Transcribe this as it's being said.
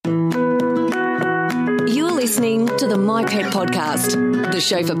the myPET podcast, the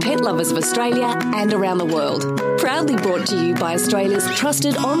show for pet lovers of Australia and around the world. Proudly brought to you by Australia's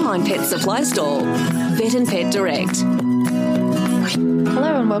trusted online pet supply store, Vet and Pet Direct.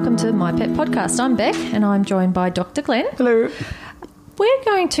 Hello and welcome to myPET podcast. I'm Bec and I'm joined by Dr. Glenn. Hello. We're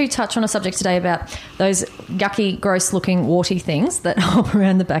going to touch on a subject today about those yucky, gross-looking, warty things that hop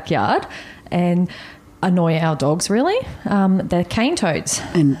around the backyard and annoy our dogs, really. They're cane toads.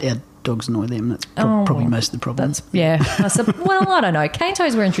 And our dogs annoy them. That's probably most of the problem. Well, I don't know. Cane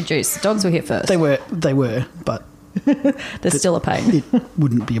toads were introduced. Dogs were here first. They were, but... They're still a pain. It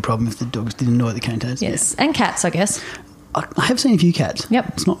wouldn't be a problem if the dogs didn't annoy the cane toads. Yes, yeah. And cats, I guess. I have seen a few cats. Yep.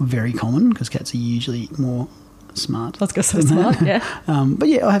 It's not very common because cats are usually more smart. Let's go so smart, yeah. But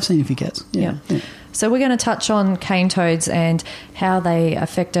yeah, I have seen a few cats. Yeah. So we're going to touch on cane toads and how they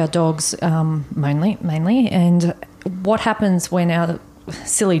affect our dogs mainly, and what happens when our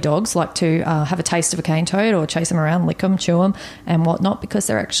silly dogs like to have a taste of a cane toad or chase them around, lick them, chew them and whatnot, because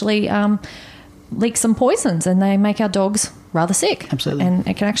they're actually leak some poisons and they make our dogs rather sick. Absolutely. And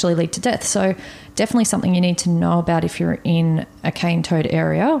it can actually lead to death. So definitely something you need to know about if you're in a cane toad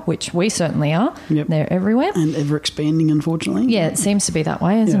area, which we certainly are. Yep. They're everywhere. And ever expanding, unfortunately. Yeah, it seems to be that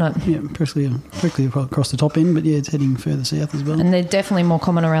way, isn't it? Yeah, particularly across the top end, but yeah, it's heading further south as well. And they're definitely more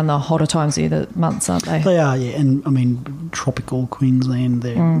common around the hotter times of the months, aren't they? They are, yeah. And I mean, tropical Queensland,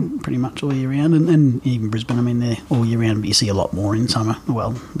 they're pretty much all year round. And even Brisbane, I mean, they're all year round, but you see a lot more in summer.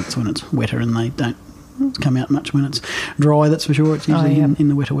 Well, that's when it's wetter and they don't come out much when it's dry, that's for sure. It's usually in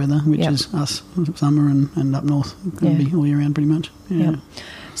the wetter weather, which is us, summer and up north. It can be all year round pretty much. Yeah.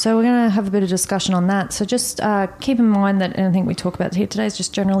 So we're going to have a bit of discussion on that. So just keep in mind that anything we talk about here today is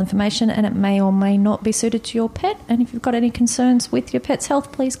just general information and it may or may not be suited to your pet. And if you've got any concerns with your pet's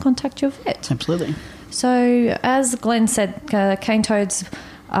health, please contact your vet. Absolutely. So as Glenn said, cane toads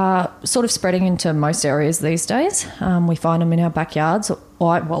are sort of spreading into most areas these days. We find them in our backyards.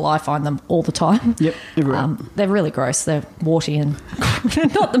 I find them all the time. Yep, everywhere. They're really gross. They're warty and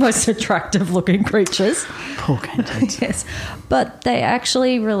not the most attractive looking creatures. Poor cane toads. Yes, but they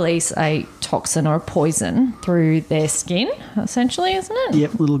actually release a toxin or a poison through their skin, essentially, isn't it?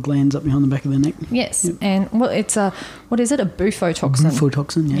 Yep, little glands up behind the back of their neck. Yes, yep. And it's what is it? A bufotoxin.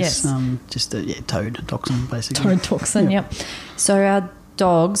 Bufotoxin, yes. Just a toad toxin, basically. Toad toxin, yep. So our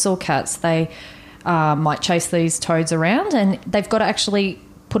dogs or cats, they might chase these toads around and they've got to actually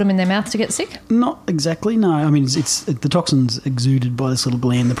put them in their mouth to get sick? Not exactly, no. I mean, it's the toxin's exuded by this little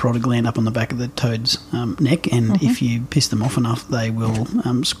gland, the parotid gland up on the back of the toad's neck, and if you piss them off enough, they will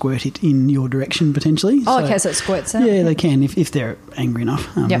squirt it in your direction potentially. So it squirts out? Yeah, they can if they're angry enough,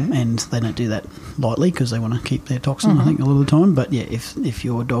 and they don't do that lightly because they want to keep their toxin, I think, a lot of the time. But yeah, if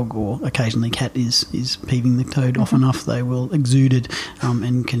your dog or occasionally cat is peeving the toad off enough, they will exude it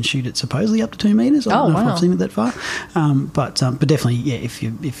and can shoot it supposedly up to 2 metres. I don't know if I've seen it that far. But definitely, yeah,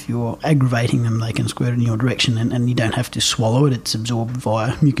 if you're aggravating them, they can squirt it in your direction and you don't have to swallow it. It's absorbed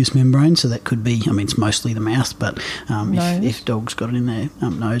via mucous membrane, so that could be, I mean, it's mostly the mouth, but if dogs got it in their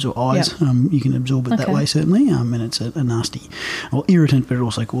nose or eyes, you can absorb it that way, certainly. And it's a nasty irritant, but it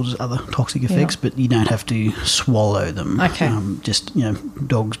also causes other toxic effects, but you don't have to swallow them. Okay. Just,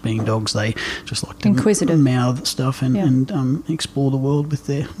 dogs being dogs, they just like to mouth stuff and explore the world with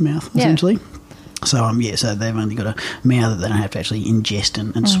their mouth, essentially. So, so they've only got to mouth it. They don't have to actually ingest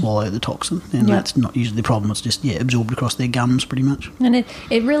and swallow the toxin. And that's not usually the problem. It's just, absorbed across their gums pretty much. And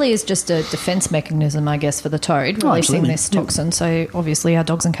it really is just a defence mechanism, I guess, for the toad, releasing this toxin. Yep. So, obviously, our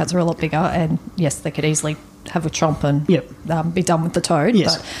dogs and cats are a lot bigger and, yes, they could easily have a chomp and be done with the toad.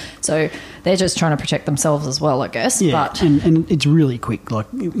 Yes. But, so they're just trying to protect themselves as well, I guess. Yeah, but and it's really quick,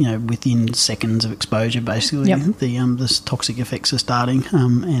 like, within seconds of exposure, basically, the toxic effects are starting,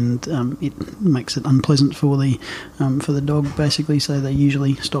 and it makes it unpleasant for the dog, basically, so they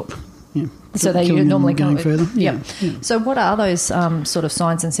usually stop. So they normally going further. Yeah. So what are those sort of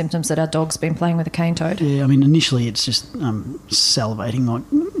signs and symptoms that our dog's been playing with a cane toad? Yeah, I mean, initially it's just salivating, like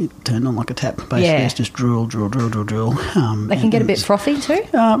it turned on like a tap. Basically, it's just drool. They can get a bit frothy too?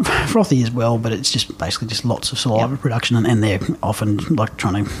 Frothy as well, but it's just basically just lots of saliva production, and they're often like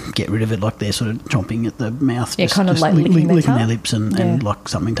trying to get rid of it, like they're sort of chomping at the mouth. Yeah, just, kind of just like licking their lips and like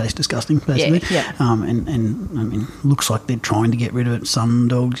something tastes disgusting, basically. And I mean, looks like they're trying to get rid of it. Some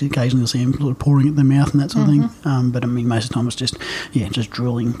dogs, occasionally you'll see them sort of pouring at their mouth and that sort of thing. But I mean, most of the time it's just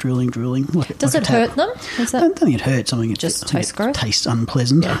drooling. Does it hurt them? I don't think it hurts. I think it just tastes gross. Tastes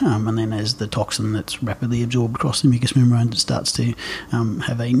unpleasant. and then as the toxin that's rapidly absorbed across the mucous membrane, it starts to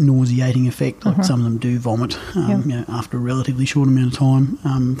have a nauseating effect. Like some of them do vomit after a relatively short amount of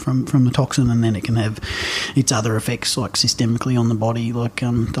time from the toxin, and then it can have its other effects like systemically on the body, like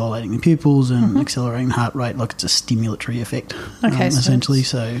dilating the pupils and accelerating the heart rate. Like it's a stimulatory effect, essentially.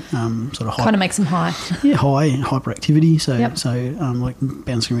 So sort of kind of makes them high. High hyperactivity. So like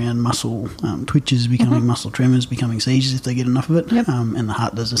bouncing around, muscle twitches, becoming muscle tremors, becoming seizures if they get enough of it. And the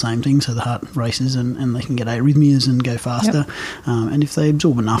heart does the same thing. So the heart races and they can get arrhythmias and go faster. And if they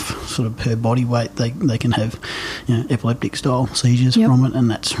absorb enough sort of per body weight, they can have epileptic style seizures from it. And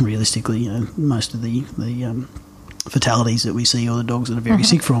that's realistically most of the fatalities that we see, or the dogs that are very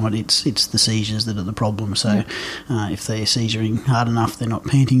sick from it, it's the seizures that are the problem. So if they're seizuring hard enough, they're not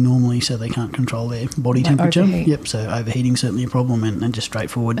panting normally, so they can't control their body temperature. Overheat. So overheating certainly a problem, and just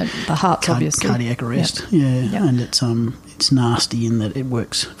straightforward and the heart's obviously cardiac arrest. And it's nasty in that it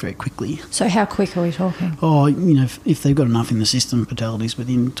works very quickly. So how quick are we talking? If they've got enough in the system, fatalities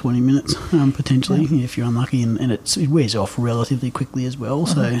within 20 minutes potentially, if you're unlucky, and it wears off relatively quickly as well.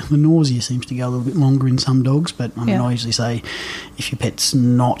 So the nausea seems to go a little bit longer in some dogs, but I usually say if your pet's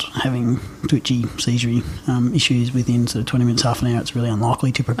not having twitchy, seisurey issues within sort of 20 minutes, half an hour, it's really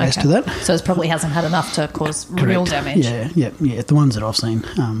unlikely to progress to that. So it probably hasn't had enough to cause real damage. Yeah. The ones that I've seen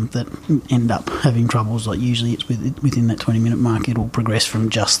that end up having troubles, like usually it's within that 20-minute mark, it'll progress from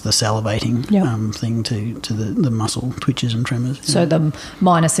just the salivating thing to the muscle twitches and tremors. So the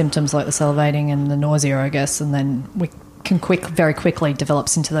minor symptoms like the salivating and the nausea, I guess, and then we can very quickly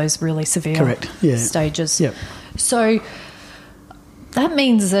develops into those really severe stages. Yep. So that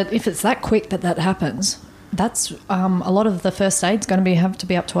means that if it's that quick that happens, that's a lot of the first aid's going to have to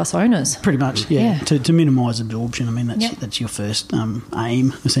be up to us owners. Pretty much, to minimise absorption. I mean, that's your first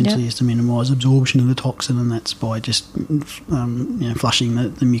aim, essentially, is to minimise absorption of the toxin, and that's by just flushing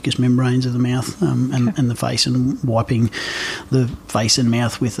the mucous membranes of the mouth and the face, and wiping the face and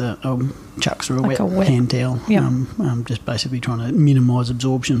mouth with a chucks or a wet hand towel. Just basically trying to minimise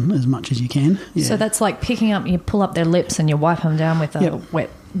absorption as much as you can. So that's like you pull up their lips and you wipe them down with a wet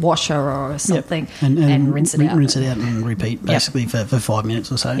washer or something and rinse it out. Rinse it out and repeat basically for 5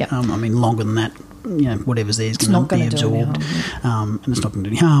 minutes or so. I mean, longer than that, whatever's there is going to be absorbed, and it's not going to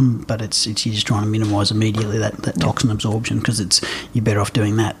do any harm, but it's you're just trying to minimise immediately that toxin absorption, because you're better off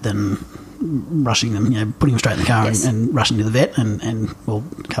doing that than rushing them, putting them straight in the car and rushing to the vet, and we'll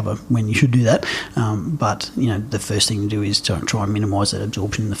cover when you should do that. But the first thing to do is to try and minimise that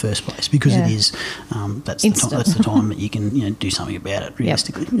absorption in the first place, because it is that's the time that you can do something about it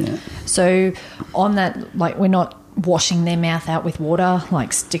realistically. So on that, like, we're not washing their mouth out with water,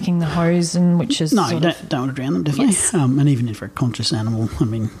 like sticking the hose in, which is don't want to drown them, definitely. And even if for a conscious animal, I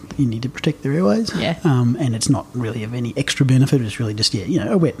mean, you need to protect their airways. And it's not really of any extra benefit. It's really just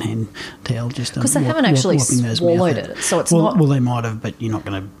a wet hand towel, just because they haven't actually swallowed it, so it's not. Well, they might have, but you're not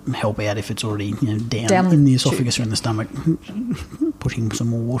going to help out if it's already down in the esophagus or in the stomach. Putting some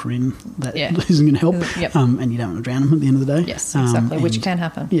more water in that isn't going to help, and you don't want to drown them at the end of the day. Yes, exactly, which can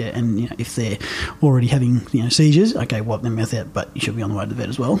happen. And if they're already having seizures, okay, wipe their mouth out, but you should be on the way to the vet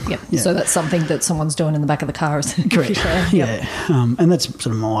as well. So that's something that someone's doing in the back of the car, is correct. And that's sort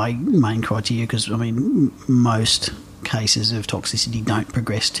of my main criteria, because I mean, most cases of toxicity don't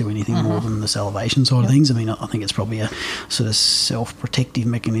progress to anything more than the salivation side of things. I mean, I think it's probably a sort of self-protective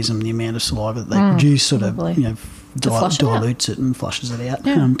mechanism, the amount of saliva that they produce sort of dilutes it and flushes it out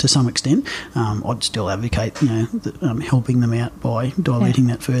to some extent. I'd still advocate helping them out by diluting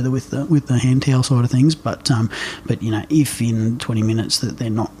that further with the hand towel side of things, but if in 20 minutes that they're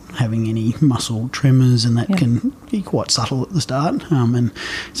not having any muscle tremors, and that can be quite subtle at the start, and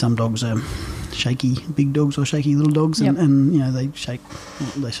some dogs are shaky big dogs or shaky little dogs, and they shake.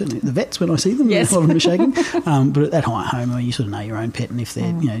 They certainly, the vets, when I see them, a lot of them are shaking. But at home, you sort of know your own pet, and if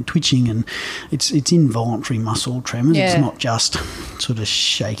they're twitching, and it's involuntary muscle tremors. It's not just sort of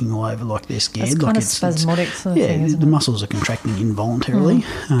shaking all over like they're scared. It's kind of spasmodic sort of thing, isn't the it? muscles are contracting involuntarily,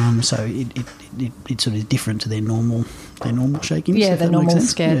 so it sort of different to their normal shaking. Their normal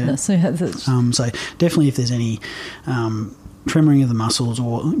scaredness. So definitely, if there's any tremoring of the muscles,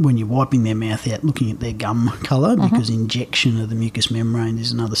 or when you're wiping their mouth out, looking at their gum colour, because injection of the mucous membrane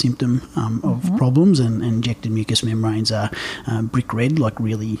is another symptom of problems, and injected mucous membranes are brick red, like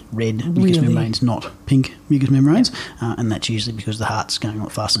really red mucous membranes, not pink mucous membranes, and that's usually because the heart's going a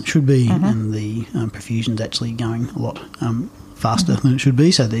lot faster than it should be, and the perfusion's actually going a lot faster than it should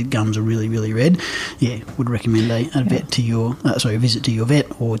be, so their gums are really, really red, would recommend a vet to your a visit to your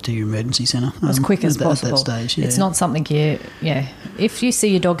vet or to your emergency centre as quick as possible. At that stage. It's not something if you see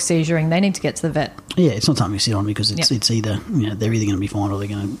your dog seizuring, they need to get to the vet. Yeah, it's not something you sit on because it's either they're either going to be fine or they're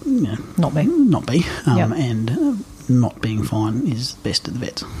going to not be, and not being fine is best at the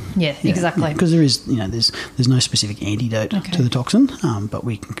vets. Yeah, exactly. Because there is, there's no specific antidote to the toxin, but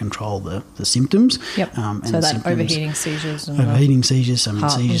we can control the symptoms. Yep. And so that overheating seizures. And overheating seizures. I mean,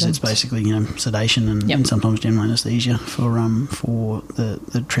 seizures. It's basically sedation and sometimes general anaesthesia for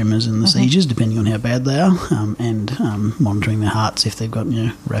the tremors and the seizures, depending on how bad they are, and monitoring their hearts. If they've got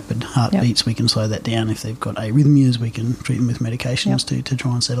rapid heartbeats, we can slow that down. If they've got arrhythmias, we can treat them with medications to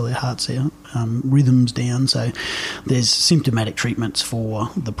try and settle their hearts rhythms down. So there's symptomatic treatments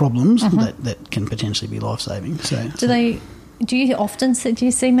for the problems that can potentially be life-saving. So do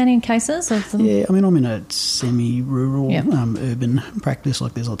you see many cases of them? Yeah, I mean, I'm in a semi-rural, urban practice.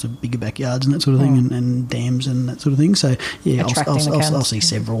 Like, there's lots of bigger backyards and that sort of thing, and dams and that sort of thing. So, I'll see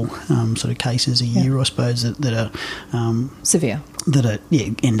several sort of cases a year, I suppose, that are severe. That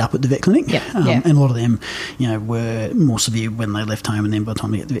end up at the vet clinic. And a lot of them, were more severe when they left home, and then by the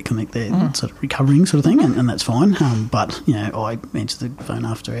time they get to the vet clinic, they're sort of recovering, sort of thing, and that's fine. But I answer the phone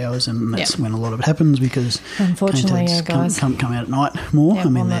after hours, and that's when a lot of it happens, because unfortunately, guys come out at night more. I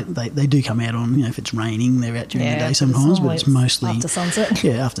mean, they do come out on, if it's raining, they're out during the day sometimes, but it's mostly after sunset.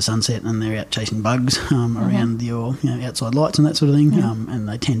 Yeah, after sunset, and they're out chasing bugs around your outside lights and that sort of thing. And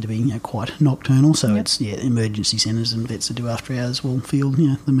they tend to be quite nocturnal. So it's emergency centres and vets that do after hours will field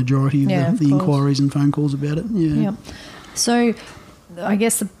the majority of the inquiries and phone calls about it. So I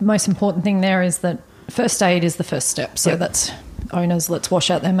guess the most important thing there is that first aid is the first step. So that's owners, let's wash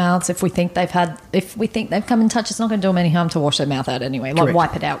out their mouths. If we think they've come in touch, it's not going to do them any harm to wash their mouth out anyway. Like,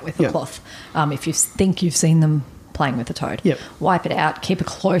 wipe it out with a cloth. If you think you've seen them playing with a toad, wipe it out, keep a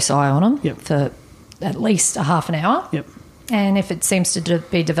close eye on them for at least a half an hour. And if it seems to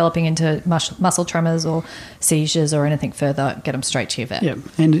be developing into muscle tremors or seizures or anything further, get them straight to your vet. Yeah,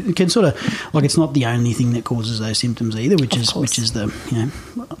 and it can sort of, like, it's not the only thing that causes those symptoms either, which is the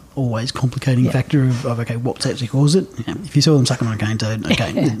always complicating factor of okay, what's actually caused it. If you saw them sucking on a cane toad,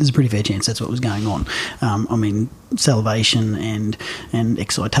 there's a pretty fair chance that's what was going on. I mean, salivation and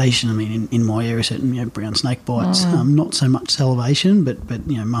excitation. I mean, in my area, certain brown snake bites, not so much salivation, but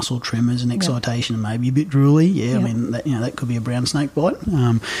muscle tremors and excitation, and maybe a bit drooly. I mean, that could be a brown snake bite.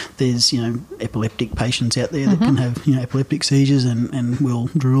 There's epileptic patients out there that can have epileptic seizures and will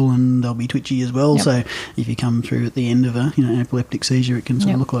drool, and they'll be twitchy as well. So if you come through at the end of an epileptic seizure, it can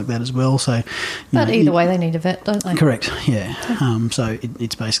sort of look like that as well. So, but either way, they need a vet, don't they? Correct. Yeah. So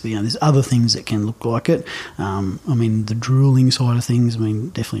it's basically there's other things that can look like it. I mean, the drooling side of things. I mean,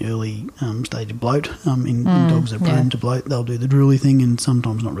 definitely early stage of bloat. In dogs that are prone to bloat, they'll do the drooly thing, and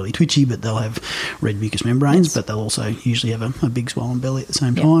sometimes not really twitchy, but they'll have red mucous membranes. But they'll also usually have a big swollen belly at the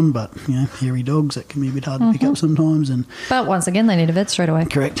same time. But hairy dogs, that can be a bit hard to pick up sometimes. But once again, they need a vet straight away.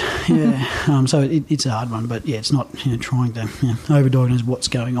 Correct. Yeah. So it's a hard one, but it's not trying to overdiagnose what's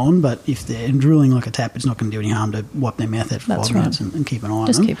going on. But if they're drooling like a tap, it's not going to do any harm to wipe their mouth out for 5 minutes and keep an eye on them.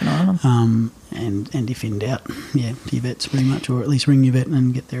 Just keep an eye on them. And if in doubt, to your vets pretty much, or at least ring your vet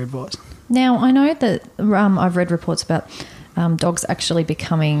and get their advice. Now, I know that I've read reports about dogs actually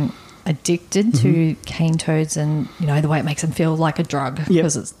becoming addicted to cane toads, and the way it makes them feel like a drug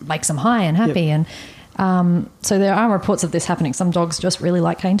because it makes them high and happy. And so there are reports of this happening. Some dogs just really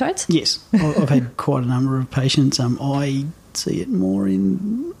like cane toads. Yes, I've had quite a number of patients. I see it more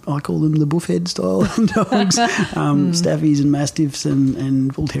in, I call them the buffhead style dogs. Staffies and Mastiffs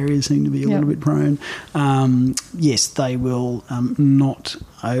and Bull Terriers seem to be a little bit prone. Yes, they will not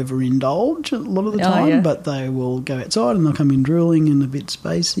overindulge a lot of the time, but they will go outside and they'll come in drooling and a bit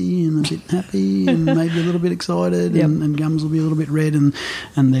spacey and a bit happy and maybe a little bit excited and gums will be a little bit red, and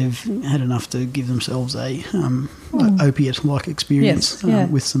they've had enough to give themselves a opiate-like experience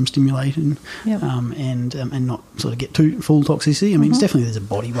with some stimulation and not sort of get too full toxicity. I mean, it's definitely, there's a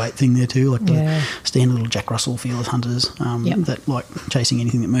body weight thing there too, like the standard little Jack Russell fearless hunters that like chasing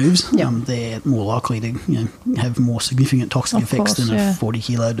anything that moves. They're more likely to have more significant toxic effects than a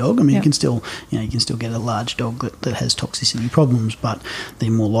 40-kilo dog. I mean, you can still get a large dog that has toxicity problems, but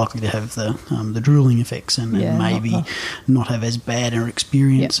they're more likely to have the drooling effects and maybe not have as bad an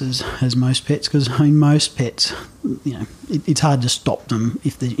experience as most pets, because I mean, most pets, it's hard to stop them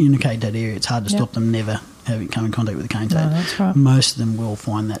if they're in a cane toad area. It's hard to stop them never come in contact with a cane toad. No, that's right. Most of them will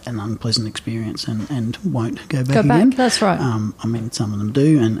find that an unpleasant experience and won't go back again. That's right. I mean, some of them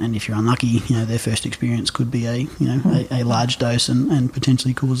do, and if you're unlucky, their first experience could be a large dose and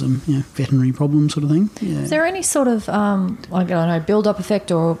potentially cause them veterinary problems, sort of thing. Yeah. Is there any sort of I don't know, build-up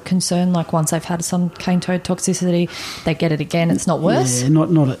effect or concern, like once they've had some cane toad toxicity, they get it again, it's not worse? Yeah,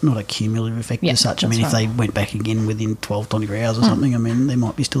 not a cumulative effect as such. I mean, if right. they went back again within 12, 24 hours or something, I mean, there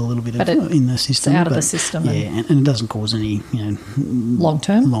might be still a little bit in the system. It's out of the system. Yeah, and it doesn't cause any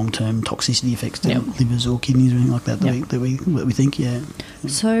long-term toxicity effects to livers or kidneys or anything like that that we think. Yeah.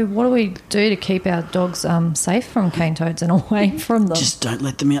 So what do we do to keep our dogs safe from cane toads and away from them? Just don't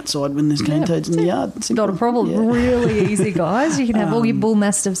let them outside when there's cane toads in the yard. It's not a problem. Yeah. Really easy, guys. You can have all your bull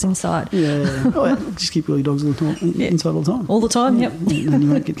mastiffs inside. Yeah. Just keep all your dogs inside all the time. All the time, yep. And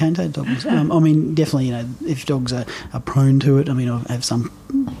you won't get cane toad problems. I mean, definitely, if dogs are prone to it, I mean, I have some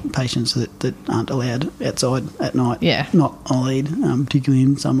patients that aren't allowed outside at night, not on a lead, particularly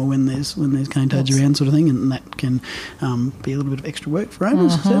in summer when there's cane toads around, sort of thing, and that can be a little bit of extra work for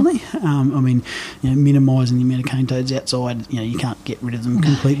owners, certainly. I mean, minimising the amount of cane toads outside, you can't get rid of them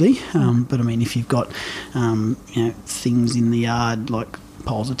completely, but I mean, if you've got things in the yard like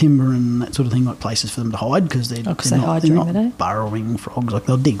piles of timber and that sort of thing, like places for them to hide, because they're not burrowing frogs. Like,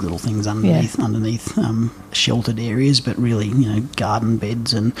 they'll dig little things underneath sheltered areas, but really, garden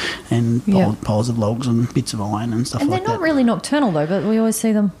beds and piles of logs and bits of iron and stuff like that. And they're not really nocturnal though, but we always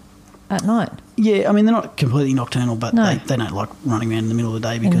see them at night. Yeah, I mean, they're not completely nocturnal, but they don't like running around in the middle of the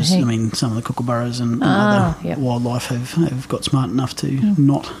day, because, I mean, some of the kookaburras and other wildlife have got smart enough to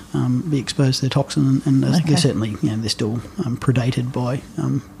not be exposed to their toxin, and they're certainly, they're still predated by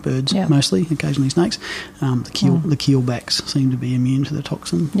birds, mostly, occasionally snakes. The keelbacks seem to be immune to the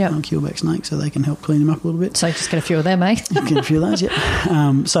toxin, keelback snakes, so they can help clean them up a little bit. So just get a few of them, eh? Get a few of those,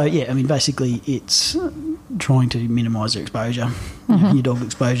 I mean, basically it's trying to minimise their exposure. Your dog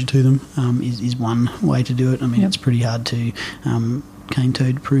exposure to them is one way to do it. I mean, it's pretty hard to cane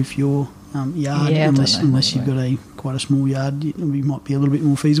toad proof your yard unless you've got quite a small yard. It might be a little bit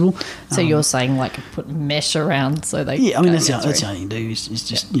more feasible. So you're saying like put mesh around so they I mean, that's the only thing you do is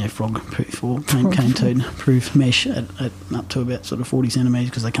just frog proof or cane toad proof mesh at up to about sort of 40 centimetres,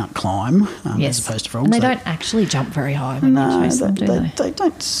 because they can't climb as opposed to frogs. And they don't actually jump very high. They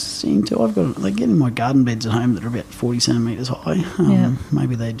don't seem to. They get in my garden beds at home that are about 40 centimetres high.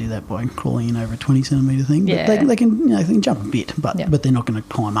 Maybe they do that by crawling in over a 20 centimetre thing. But they can they can jump a bit, but they're not going to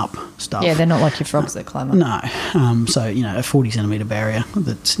climb up stuff. Yeah, they're not like your frogs that climb up. No. So, a 40 centimetre barrier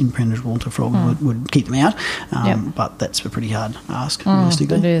that's impenetrable to frogs would keep them out, but that's a pretty hard ask,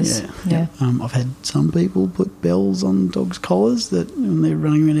 realistically. It is. Yeah. I've had some people put bells on dogs' collars that when they're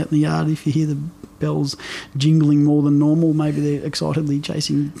running around out in the yard, if you hear the bells jingling more than normal, maybe they're excitedly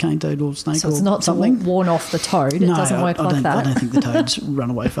chasing cane toad or snake or something. So it's not something worn off the toad. It doesn't work like that. I don't think the toads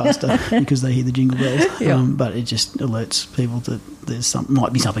run away faster because they hear the jingle bells. But it just alerts people that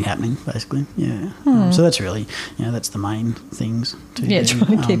might be something happening, basically. So that's really, that's the main things to do.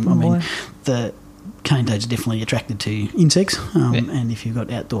 Trying to keep them away. The cane toads are definitely attracted to insects, and if you've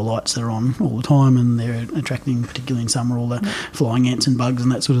got outdoor lights that are on all the time and they're attracting, particularly in summer, all the flying ants and bugs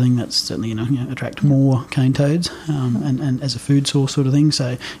and that sort of thing, that's certainly attract more cane toads, and as a food source sort of thing.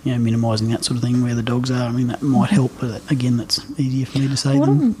 So minimising that sort of thing where the dogs are, I mean, that might help, but again, that's easier for me to say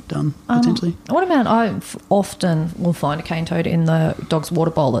than done, potentially. What about, I often will find a cane toad in the dog's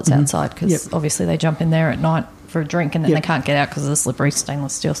water bowl that's outside, because obviously they jump in there at night for a drink and then they can't get out because of the slippery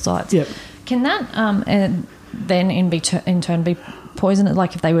stainless steel sides. Can that and then in turn be poison,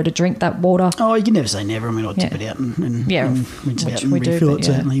 like if they were to drink that water? Oh, you can never say never. I mean, I'd tip it out and rinse it out and refill it,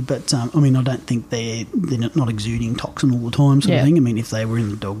 certainly. But, I mean, I don't think they're not exuding toxin all the time, sort of thing. I mean, if they were in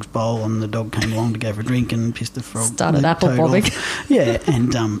the dog's bowl and the dog came along to go for a drink and pissed the frog... Started apple bobbing.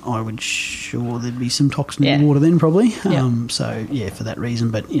 And I would sure there'd be some toxin in the water then, probably. So, for that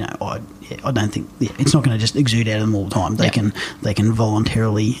reason. But, I don't think... it's not going to just exude out of them all the time. They can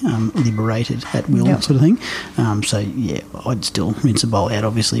voluntarily liberate it at will, sort of thing. I'd still rinse the bowl out,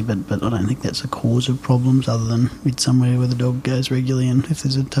 obviously, but I don't think that's a cause of problems, other than it's somewhere where the dog goes regularly, and if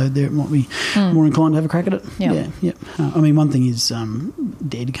there's a toad there, it might be more inclined to have a crack at it. I mean, one thing is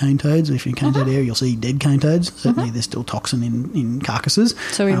dead cane toads. If you're in cane toad area, you'll see dead cane toads. Certainly there's still toxin in carcasses.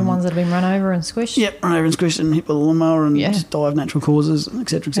 So even ones that have been run over and squished? Run over and squished and hit with a lawnmower and die of natural causes,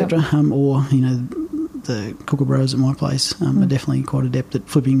 etc., etc. Or, the kookaburras at my place are definitely quite adept at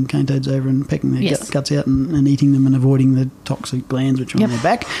flipping cane toads over and pecking their guts out and eating them and avoiding the toxic glands which are on their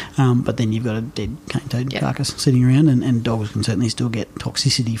back. But then you've got a dead cane toad carcass sitting around, and dogs can certainly still get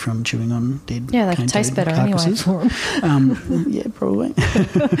toxicity from chewing on dead they cane taste toad better carcasses. anyway for them. Yeah, probably.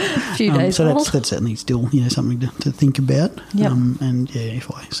 A few days so old. that's certainly still something to think about. Yep. And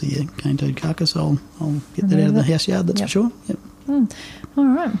if I see a cane toad carcass, I'll get that out of the house yard. That's for sure. Yep. All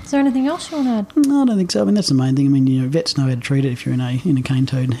right. Is there anything else you want to add? No, I don't think so. I mean, that's the main thing. I mean, vets know how to treat it if you're in a cane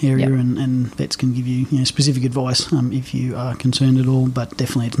toad area, and vets can give you, specific advice if you are concerned at all. But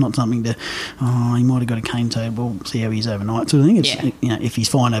definitely, it's not something to, he might have got a cane toad. We'll see how he is overnight, sort of thing. It's if he's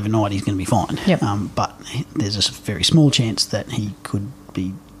fine overnight, he's going to be fine. Yep. But there's a very small chance that he could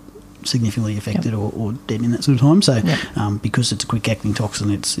be significantly affected or dead in that sort of time. So because it's a quick acting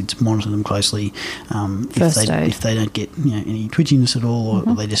toxin, it's monitor them closely. If they don't get any twitchiness at all,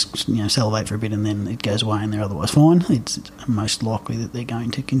 or they just salivate for a bit and then it goes away and they're otherwise fine, it's most likely that they're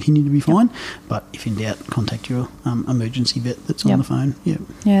going to continue to be fine. But if in doubt, contact your emergency vet that's on the phone.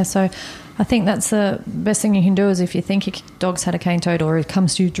 So I think that's the best thing you can do is if you think your dog's had a cane toad or it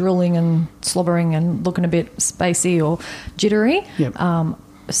comes to you drooling and slobbering and looking a bit spacey or jittery,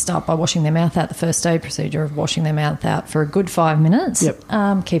 start by washing their mouth out. The first aid procedure of washing their mouth out for a good 5 minutes.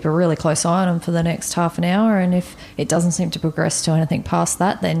 Keep a really close eye on them for the next half an hour, and if it doesn't seem to progress to anything past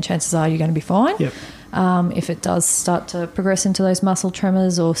that, then chances are you're going to be fine. If it does start to progress into those muscle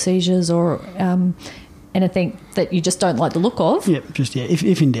tremors or seizures or anything that you just don't like the look of,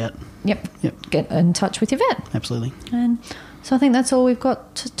 if in doubt, get in touch with your vet. Absolutely. And so I think that's all we've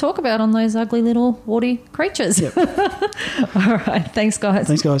got to talk about on those ugly little warty creatures. All right. Thanks, guys.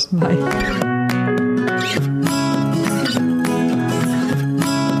 Thanks, guys. Bye.